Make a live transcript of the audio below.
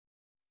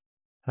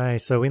Hi,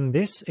 so in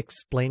this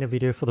explainer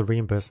video for the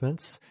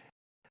reimbursements,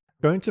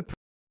 I'm going to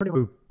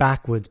go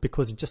backwards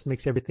because it just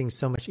makes everything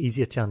so much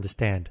easier to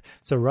understand.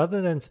 So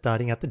rather than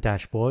starting at the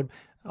dashboard,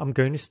 I'm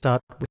going to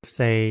start with,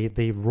 say,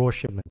 the raw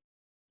shipment.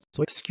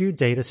 So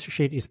SKUData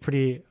sheet is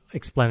pretty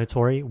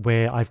explanatory,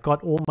 where I've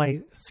got all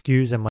my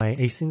SKUs and my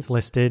ASINs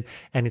listed,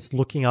 and it's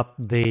looking up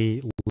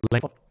the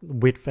length,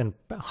 width, and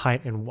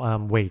height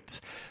and weight.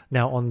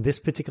 Now on this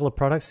particular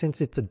product,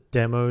 since it's a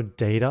demo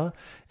data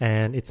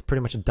and it's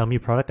pretty much a dummy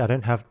product, I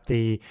don't have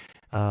the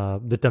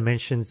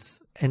dimensions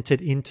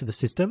entered into the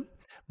system.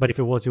 But if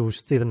it was, you'll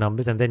see the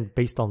numbers, and then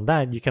based on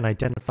that, you can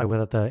identify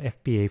whether the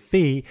FBA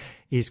fee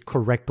is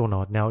correct or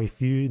not. Now,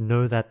 if you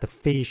know that the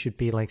fee should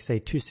be like, say,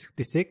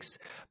 $266,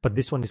 but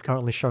this one is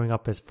currently showing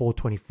up as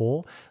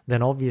 $424,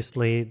 then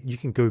obviously you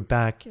can go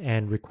back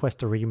and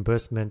request a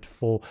reimbursement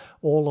for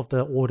all of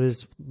the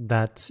orders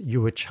that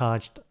you were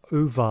charged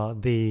over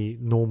the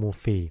normal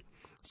fee.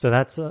 So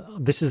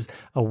this is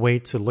a way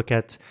to look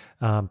at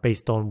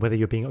based on whether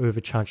you're being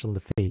overcharged on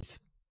the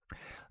fees.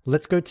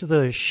 Let's go to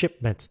the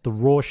shipments, the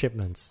raw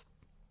shipments.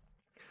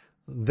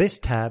 This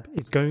tab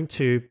is going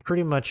to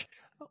pretty much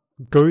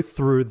go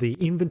through the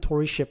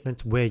inventory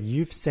shipments where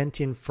you've sent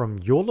in from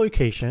your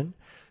location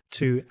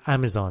to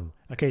Amazon.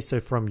 Okay, so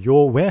from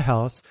your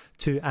warehouse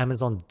to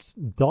Amazon's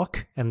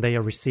dock, and they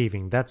are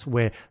receiving. That's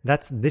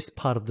this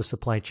part of the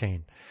supply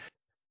chain.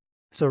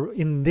 So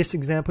in this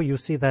example, you'll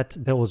see that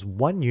there was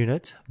 1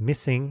 unit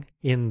missing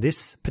in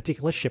this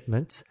particular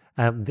shipment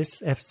at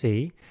this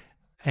FC,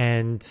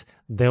 and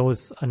there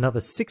was another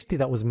 60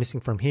 that was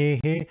missing from here,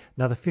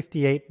 another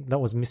 58 that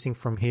was missing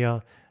from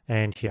here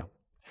and here.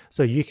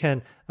 So you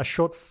can, a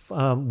short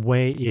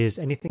way is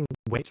anything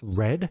where it's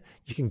red,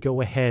 you can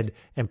go ahead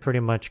and pretty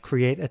much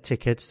create a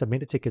ticket,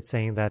 submit a ticket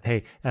saying that,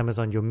 hey,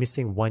 Amazon, you're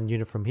missing 1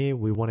 unit from here,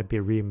 we want to be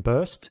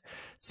reimbursed.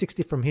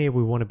 60 from here,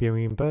 we want to be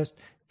reimbursed.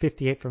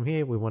 58 from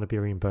here, we want to be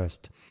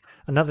reimbursed.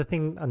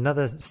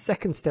 Another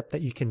second step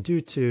that you can do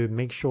to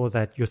make sure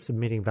that you're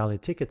submitting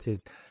valid tickets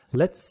is,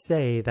 let's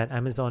say that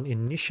Amazon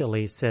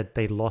initially said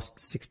they lost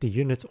 60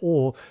 units,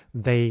 or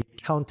they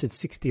counted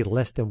 60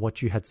 less than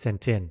what you had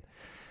sent in.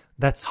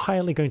 That's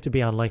highly going to be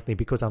unlikely,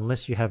 because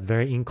unless you have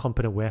very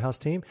incompetent warehouse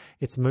team,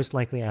 it's most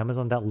likely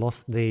Amazon that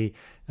lost the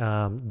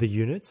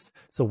units.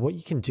 So what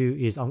you can do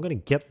is, I'm going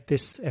to get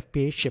this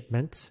FBA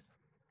shipment,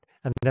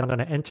 and then I'm going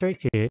to enter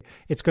it here.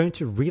 It's going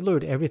to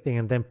reload everything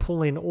and then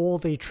pull in all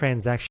the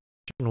transaction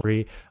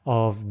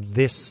of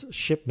this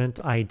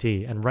shipment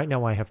ID, and right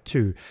now I have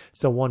 2.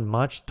 So on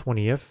March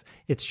 20th,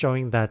 it's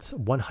showing that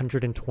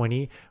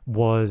 120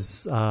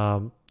 was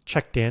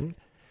checked in,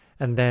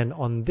 and then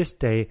on this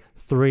day,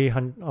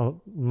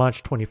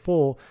 March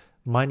 24,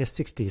 minus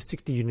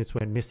 60 units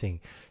went missing.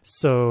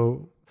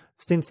 So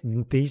since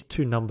these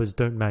 2 numbers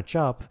don't match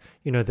up,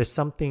 there's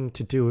something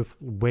to do with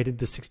where did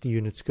the 60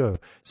 units go.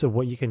 So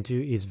what you can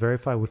do is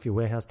verify with your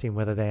warehouse team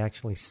whether they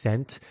actually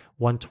sent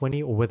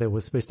 120 or whether it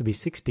was supposed to be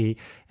 60,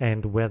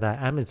 and whether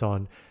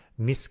Amazon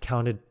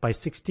miscounted by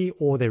 60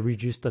 or they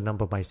reduced the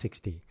number by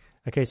 60.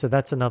 Okay, so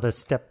that's another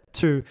step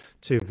 2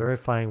 to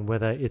verifying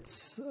whether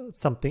it's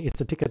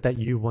a ticket that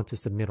you want to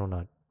submit or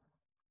not.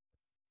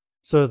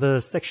 So the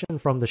section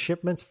from the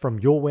shipments from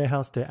your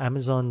warehouse to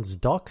Amazon's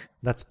dock,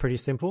 that's pretty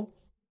simple.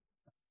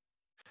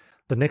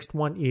 The next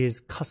one is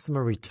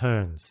customer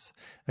returns.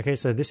 Okay,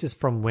 so this is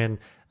from when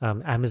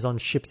Amazon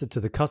ships it to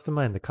the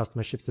customer, and the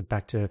customer ships it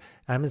back to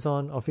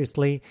Amazon,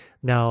 obviously.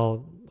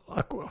 Now,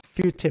 a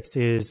few tips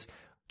is,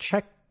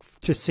 check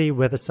to see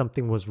whether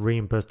something was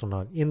reimbursed or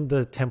not. In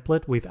the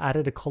template, we've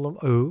added a column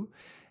O,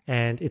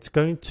 and it's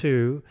going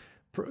to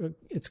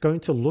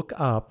look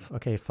up.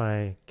 Okay, if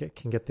I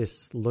can get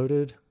this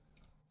loaded.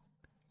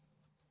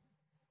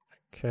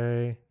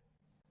 Okay.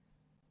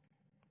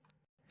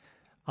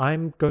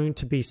 I'm going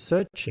to be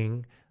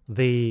searching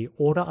the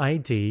order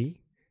ID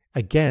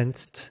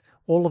against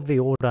all of the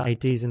order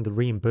IDs in the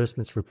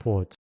reimbursements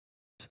report,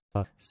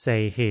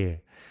 say here,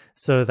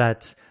 so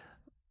that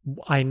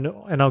I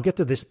know, and I'll get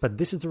to this, but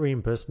this is the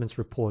reimbursements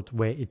report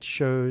where it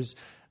shows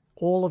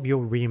all of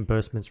your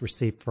reimbursements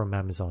received from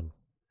Amazon.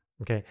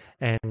 Okay,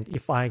 and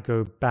if I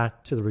go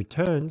back to the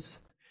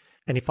returns,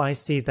 and if I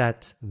see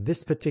that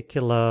this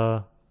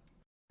particular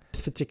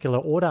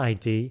order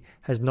ID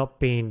has not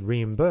been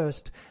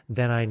reimbursed,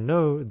 then I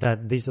know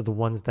that these are the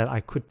ones that I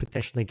could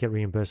potentially get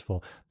reimbursed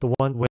for. The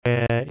one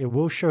where it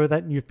will show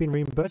that you've been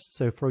reimbursed.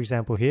 So for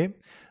example here,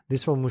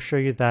 this one will show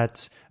you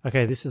that,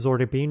 okay, this has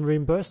already been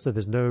reimbursed, so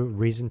there's no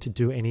reason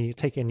to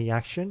take any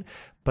action.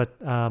 But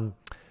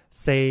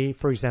say,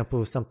 for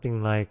example,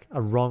 something like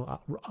a wrong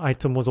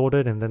item was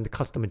ordered and then the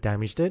customer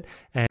damaged it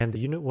and the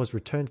unit was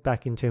returned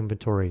back into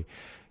inventory.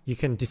 You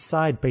can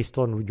decide based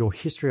on your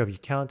history of your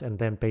account, and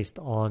then based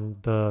on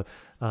the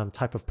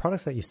type of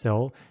products that you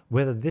sell,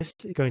 whether this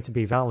is going to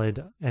be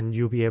valid and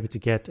you'll be able to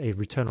get a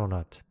return or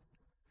not.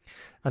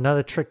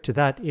 Another trick to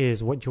that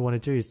is, what you want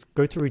to do is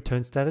go to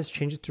return status,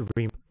 change it to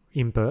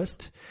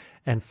reimbursed.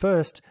 And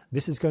first,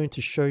 this is going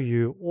to show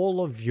you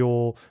all of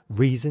your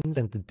reasons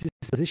and the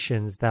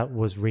dispositions that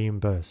was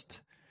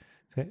reimbursed.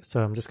 Okay,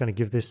 so I'm just going to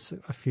give this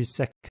a few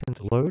seconds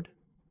to load.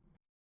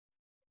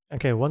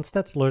 Okay, once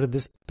that's loaded,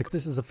 because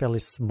this is a fairly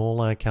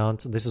smaller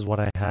account, this is what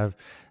I have,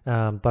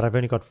 but I've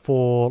only got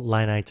 4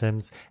 line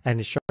items,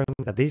 and it's showing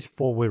that these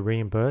 4 were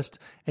reimbursed.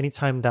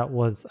 Anytime that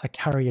was a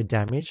carrier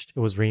damaged, it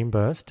was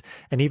reimbursed,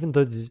 and even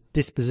though this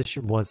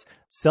disposition was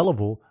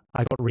sellable,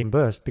 I got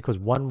reimbursed because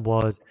one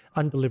was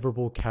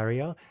undeliverable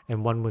carrier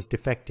and one was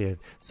defective.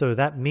 So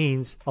that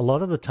means a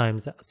lot of the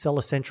times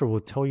Seller Central will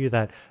tell you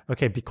that,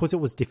 okay, because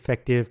it was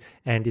defective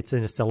and it's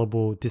in a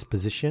sellable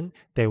disposition,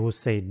 they will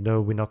say,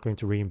 no, we're not going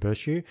to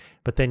reimburse you.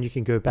 But then you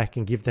can go back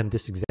and give them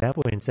this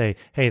example and say,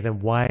 hey, then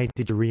why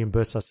did you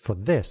reimburse us for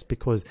this?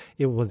 Because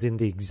it was in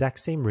the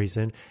exact same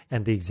reason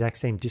and the exact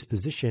same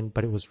disposition,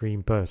 but it was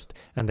reimbursed.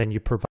 And then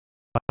you provide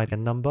a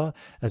number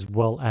as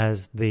well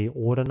as the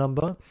order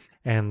number,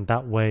 and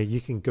that way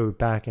you can go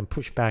back and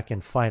push back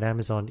and fight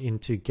Amazon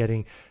into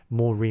getting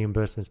more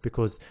reimbursements,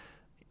 because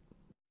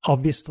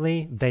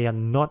obviously they are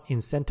not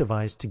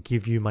incentivized to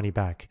give you money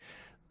back.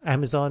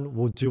 Amazon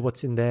will do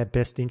what's in their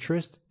best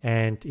interest,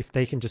 and if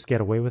they can just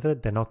get away with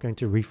it, they're not going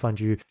to refund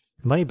you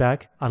money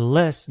back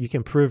unless you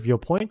can prove your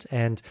point.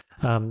 And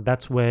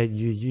that's where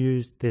you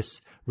use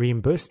this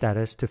reimburse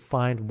status to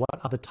find what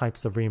other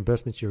types of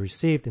reimbursements you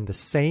received in the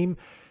same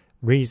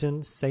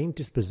reason, same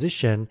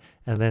disposition,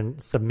 and then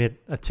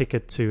submit a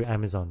ticket to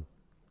Amazon.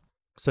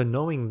 So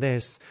knowing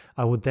this,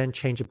 I would then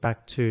change it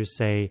back to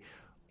say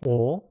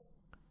all.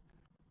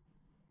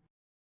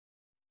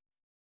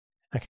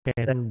 Okay,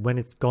 and then when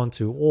it's gone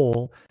to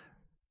all,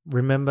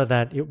 remember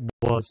that it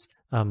was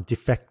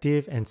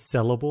defective and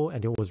sellable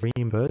and it was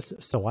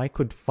reimbursed. So I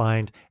could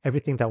find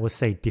everything that was,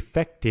 say,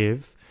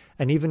 defective.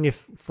 And even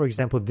if, for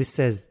example, this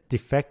says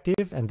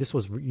defective and this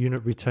was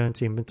unit returned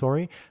to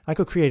inventory, I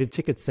could create a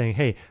ticket saying,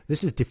 hey,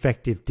 this is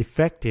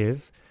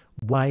defective.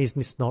 Why is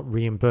this not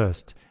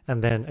reimbursed?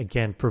 And then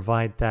again,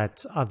 provide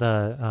that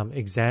other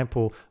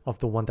example of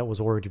the one that was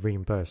already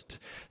reimbursed.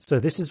 So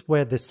this is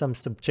where there's some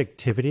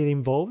subjectivity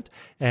involved,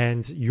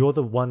 and you're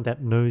the one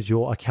that knows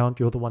your account.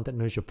 You're the one that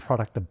knows your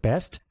product the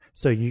best.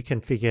 So you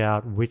can figure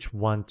out which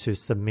one to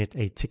submit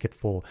a ticket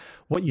for.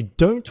 What you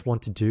don't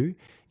want to do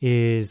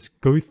is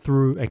go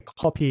through and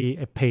copy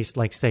and paste,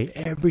 like say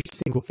every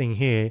single thing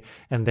here,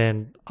 and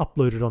then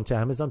upload it onto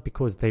Amazon,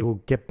 because they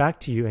will get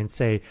back to you and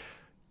say,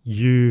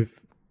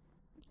 you've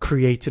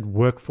created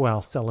work for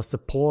our seller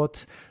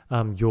support,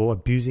 you're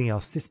abusing our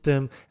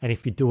system, and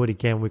if you do it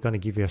again, we're going to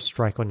give you a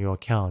strike on your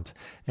account.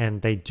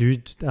 And they do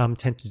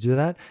tend to do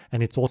that.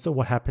 And it's also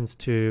what happens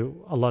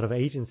to a lot of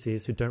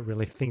agencies who don't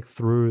really think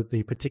through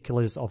the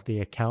particulars of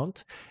the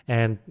account.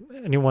 And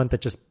anyone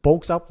that just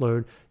bulks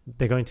upload,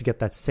 they're going to get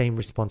that same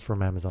response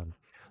from Amazon.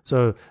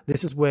 So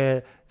this is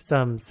where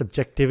some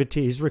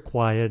subjectivity is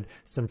required,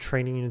 some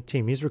training in the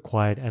team is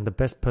required, and the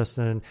best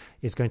person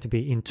is going to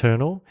be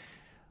internal.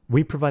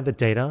 We provide the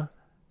data,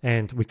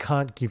 and we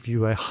can't give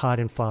you a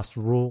hard and fast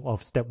rule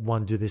of step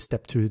 1, do this,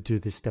 step 2, do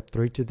this, step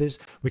 3, do this.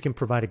 We can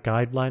provide a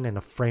guideline and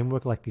a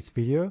framework like this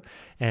video,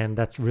 and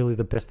that's really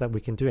the best that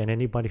we can do. And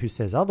anybody who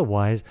says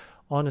otherwise,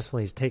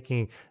 honestly, is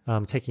taking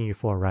you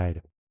for a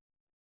ride.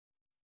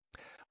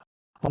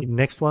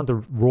 Next one, the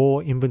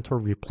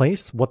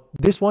RAWInvReplace. What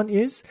this one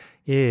is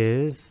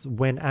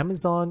when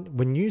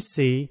when you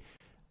see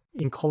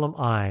in column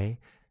I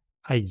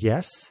a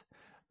yes,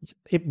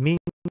 it means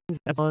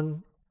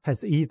Amazon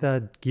has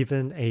either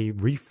given a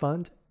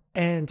refund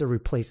and a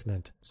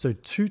replacement. So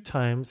 2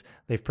 times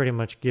they've pretty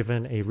much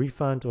given a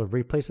refund or a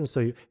replacement.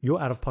 So you're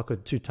out of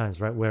pocket 2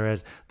 times, right?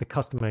 Whereas the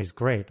customer is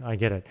great. I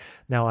get it.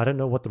 Now, I don't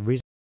know what the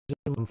reason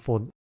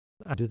for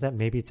I do that.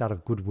 Maybe it's out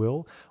of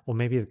goodwill, or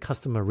maybe the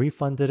customer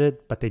refunded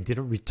it, but they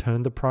didn't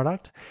return the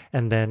product.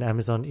 And then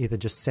Amazon either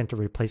just sent a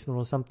replacement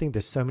or something.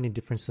 There's so many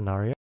different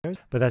scenarios,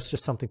 but that's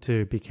just something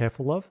to be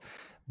careful of.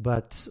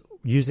 But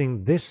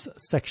using this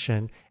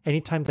section,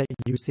 anytime that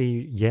you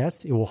see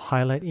yes, it will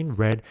highlight in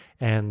red,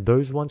 and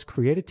those ones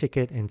create a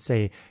ticket and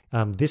say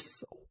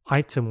this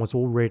item was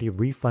already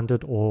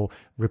refunded or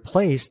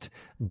replaced,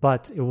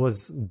 but it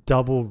was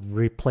double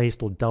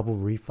replaced or double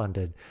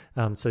refunded.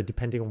 So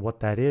depending on what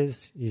that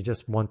is, you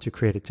just want to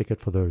create a ticket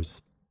for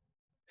those.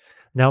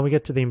 Now we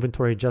get to the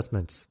inventory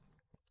adjustments.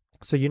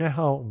 So you know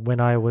how when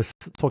I was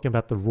talking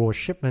about the raw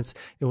shipments,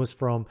 it was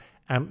from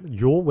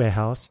your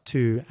warehouse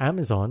to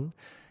Amazon,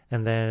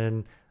 and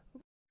then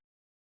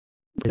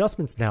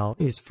adjustments now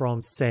is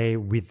from, say,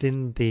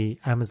 within the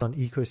Amazon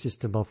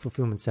ecosystem of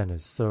fulfillment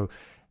centers. So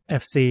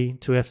FC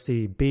to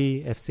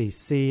FCB,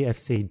 FCC,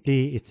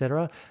 FCD,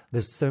 etc.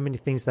 There's so many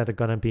things that are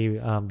going to be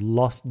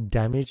lost,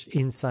 damaged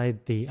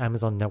inside the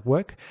Amazon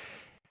network.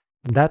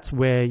 That's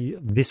where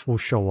this will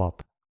show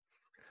up.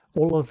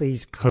 All of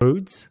these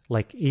codes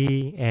like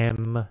E,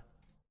 M,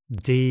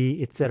 D,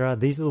 etc.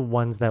 These are the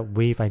ones that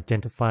we've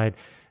identified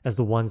as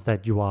the ones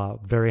that you are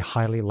very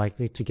highly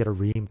likely to get a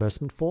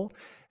reimbursement for.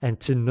 And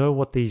to know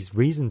what these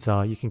reasons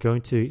are, you can go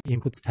into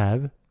Inputs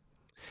tab.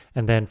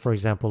 And then, for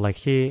example, like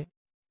here,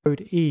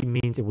 code E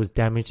means it was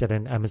damaged at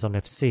an Amazon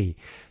FC.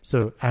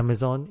 So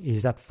Amazon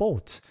is at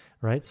fault,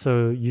 right?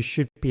 So you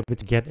should be able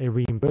to get a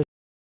reimbursement.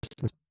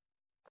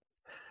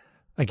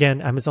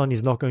 Again, Amazon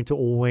is not going to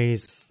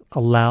always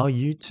allow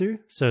you to,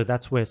 so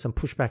that's where some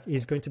pushback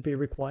is going to be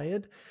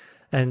required.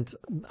 And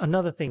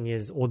another thing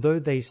is, although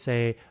they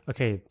say,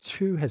 okay,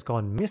 2 has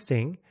gone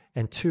missing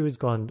and 2 has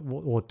gone,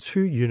 or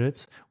 2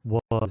 units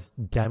was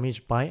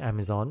damaged by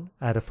Amazon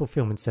at a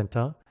fulfillment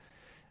center,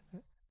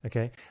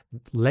 okay,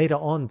 later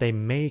on they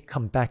may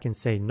come back and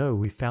say, no,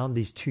 we found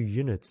these 2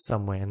 units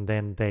somewhere, and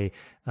then they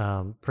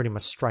pretty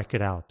much strike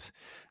it out.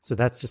 So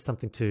that's just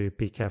something to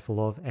be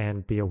careful of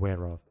and be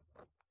aware of.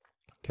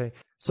 Okay,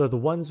 so the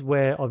ones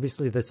where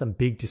obviously there's some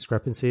big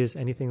discrepancies,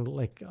 anything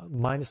like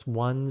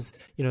 -1s,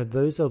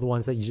 those are the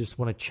ones that you just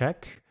want to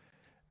check.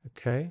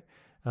 Okay,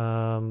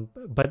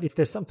 but if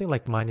there's something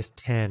like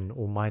 -10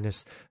 or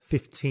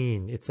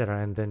 -15,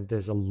 etc., and then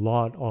there's a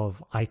lot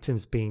of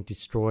items being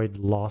destroyed,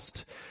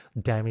 lost,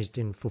 damaged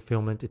in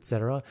fulfillment,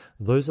 etc.,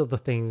 those are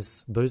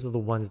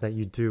the ones that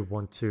you do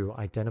want to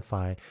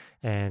identify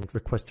and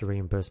request a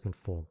reimbursement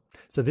for.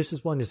 So this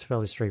one is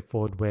fairly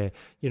straightforward, where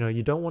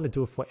you don't want to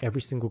do it for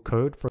every single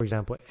code. For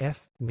example,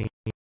 F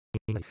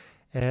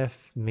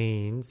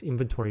means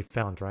inventory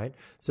found, right?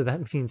 So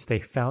that means they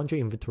found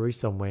your inventory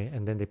somewhere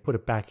and then they put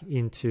it back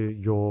into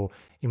your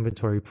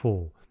inventory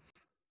pool.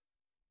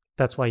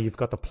 That's why you've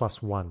got the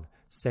 +1,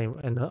 same,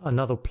 and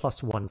another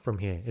 +1 from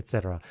here,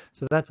 etc.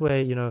 So that's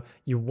where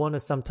you want to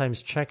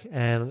sometimes check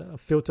and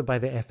filter by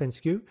the FN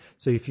SKU.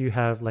 So if you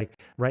have, like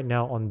right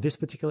now on this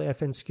particular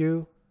FN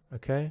SKU,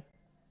 okay,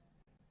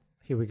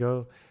 here we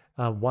go,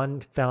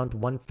 1 found,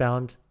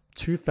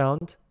 2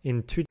 found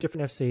in 2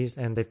 different FCs,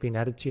 and they've been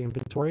added to your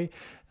inventory,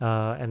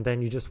 and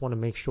then you just want to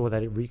make sure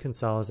that it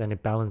reconciles and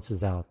it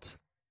balances out.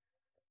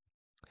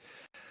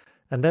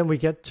 And then we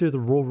get to the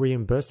raw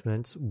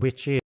reimbursements,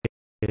 which is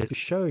to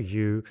show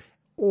you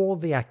all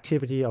the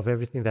activity of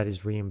everything that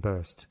is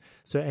reimbursed.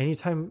 So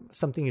anytime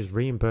something is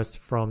reimbursed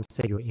from,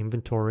 say, your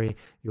inventory,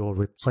 your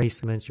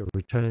replacements, your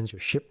returns, your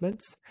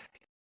shipments,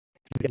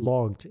 you get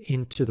logged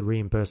into the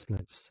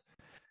reimbursements.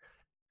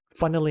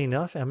 Funnily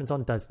enough,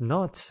 Amazon does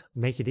not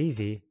make it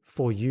easy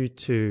for you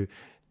to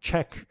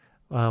check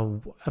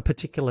a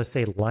particular,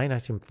 say, line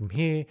item from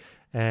here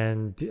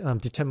and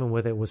determine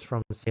whether it was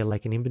from, say,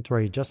 like an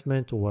inventory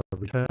adjustment or a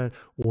return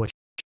or a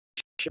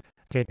ship.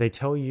 Okay, they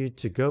tell you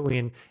to go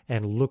in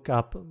and look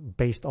up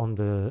based on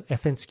the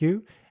FN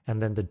SKU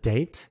and then the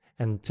date,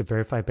 and to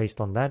verify based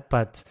on that.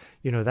 But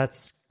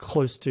that's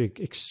close to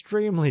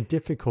extremely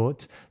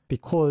difficult,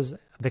 because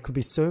there could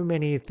be so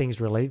many things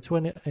related to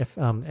an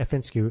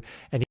FN SKU,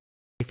 and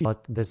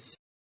there's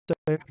so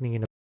happening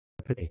in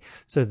a day.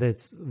 So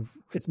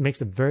it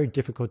makes it very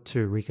difficult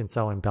to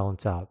reconcile and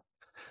balance out.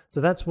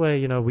 So that's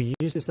where we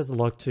use this as a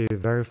log to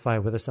verify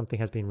whether something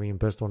has been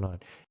reimbursed or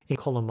not. In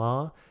column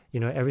R,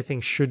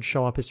 everything should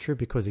show up as true,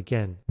 because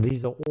again,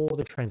 these are all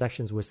the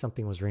transactions where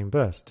something was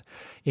reimbursed.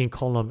 In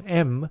column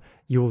M,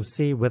 you will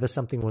see whether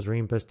something was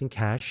reimbursed in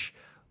cash,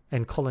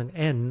 and column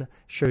N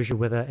shows you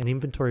whether an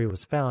inventory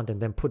was found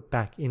and then put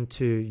back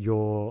into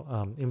your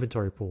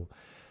inventory pool.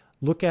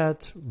 Look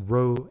at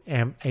row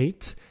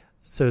M8.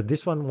 So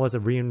this one was a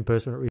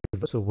reimbursement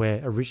reversal, where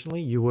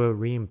originally you were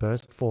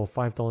reimbursed for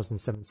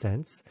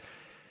 $5.07,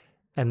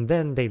 and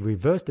then they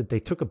reversed it. They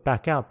took it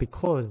back out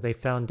because they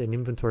found an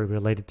inventory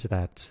related to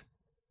that.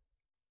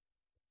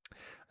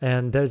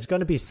 And there's going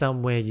to be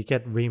some where you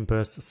get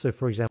reimbursed. So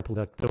for example,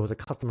 like there was a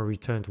customer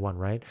returned one,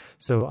 right?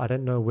 So I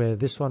don't know where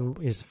this one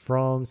is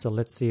from. So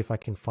let's see if I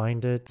can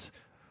find it.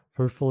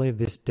 Hopefully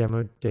this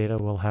demo data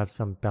will have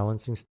some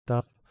balancing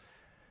stuff.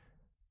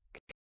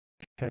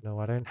 Okay, no,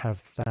 I don't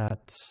have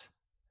that.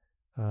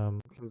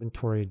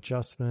 Inventory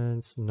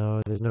adjustments.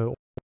 No, there's no.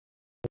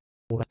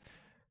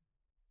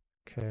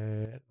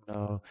 Okay,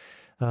 no.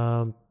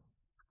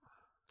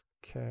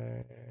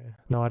 Okay,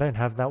 no, I don't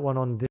have that one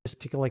on this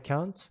particular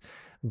account.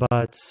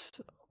 But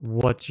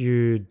what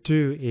you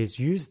do is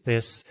use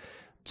this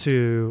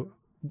to.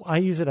 I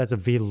use it as a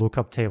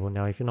VLOOKUP table.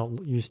 Now, if you're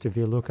not used to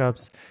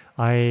VLOOKUPs,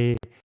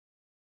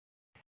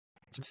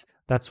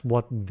 that's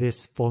what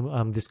this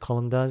form, this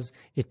column does.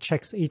 It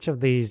checks each of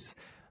these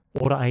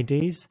order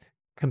IDs,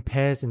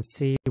 compares and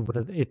see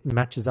whether it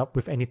matches up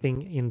with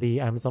anything in the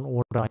Amazon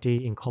order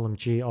ID in column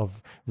G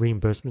of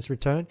reimbursements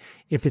return.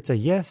 If it's a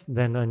yes,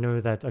 then I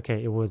know that,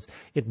 okay,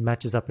 it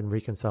matches up and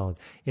reconciled.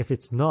 If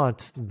it's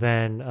not,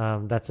 then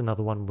that's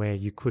another one where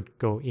you could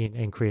go in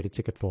and create a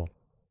ticket for.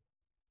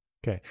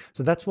 Okay,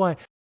 so that's why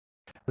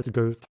let's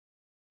go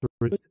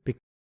through it,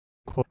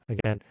 because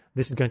again,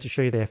 this is going to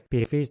show you the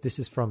FBA fees. This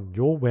is from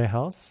your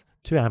warehouse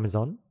to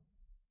Amazon.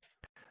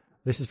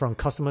 This is from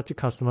customer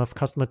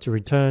to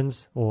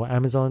returns, or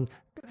Amazon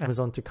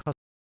to customer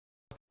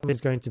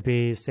is going to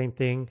be same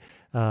thing,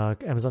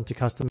 Amazon to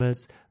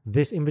customers.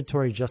 This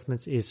inventory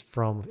adjustments is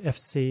from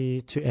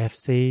FC to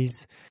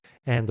FCs,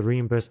 and the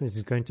reimbursement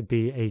is going to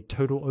be a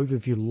total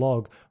overview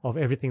log of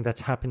everything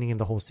that's happening in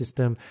the whole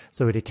system.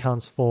 So it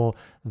accounts for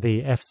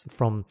the Fs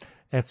from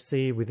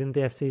FC within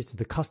the FCs to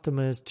the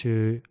customers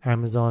to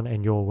Amazon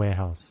and your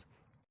warehouse.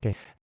 Okay.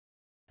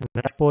 And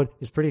the dashboard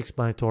is pretty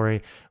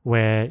explanatory,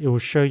 where it will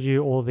show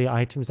you all the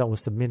items that were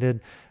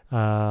submitted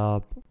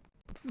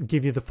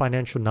give you the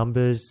financial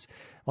numbers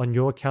on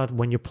your account.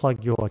 When you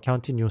plug your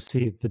account in, you'll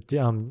see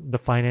the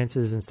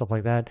finances and stuff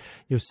like that.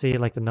 You'll see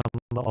like the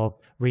number of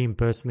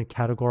reimbursement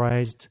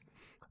categorized,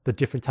 the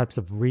different types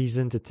of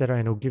reasons, etc.,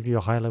 and it'll give you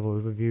a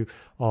high-level overview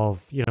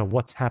of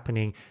what's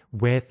happening,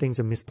 where things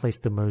are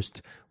misplaced the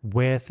most,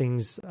 where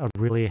things are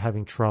really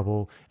having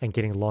trouble and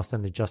getting lost,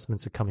 and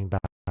adjustments are coming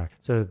back.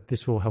 So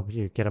this will help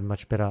you get a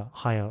much better,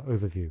 higher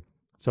overview.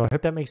 So I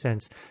hope that makes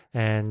sense.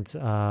 And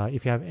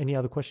if you have any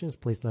other questions,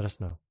 please let us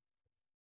know.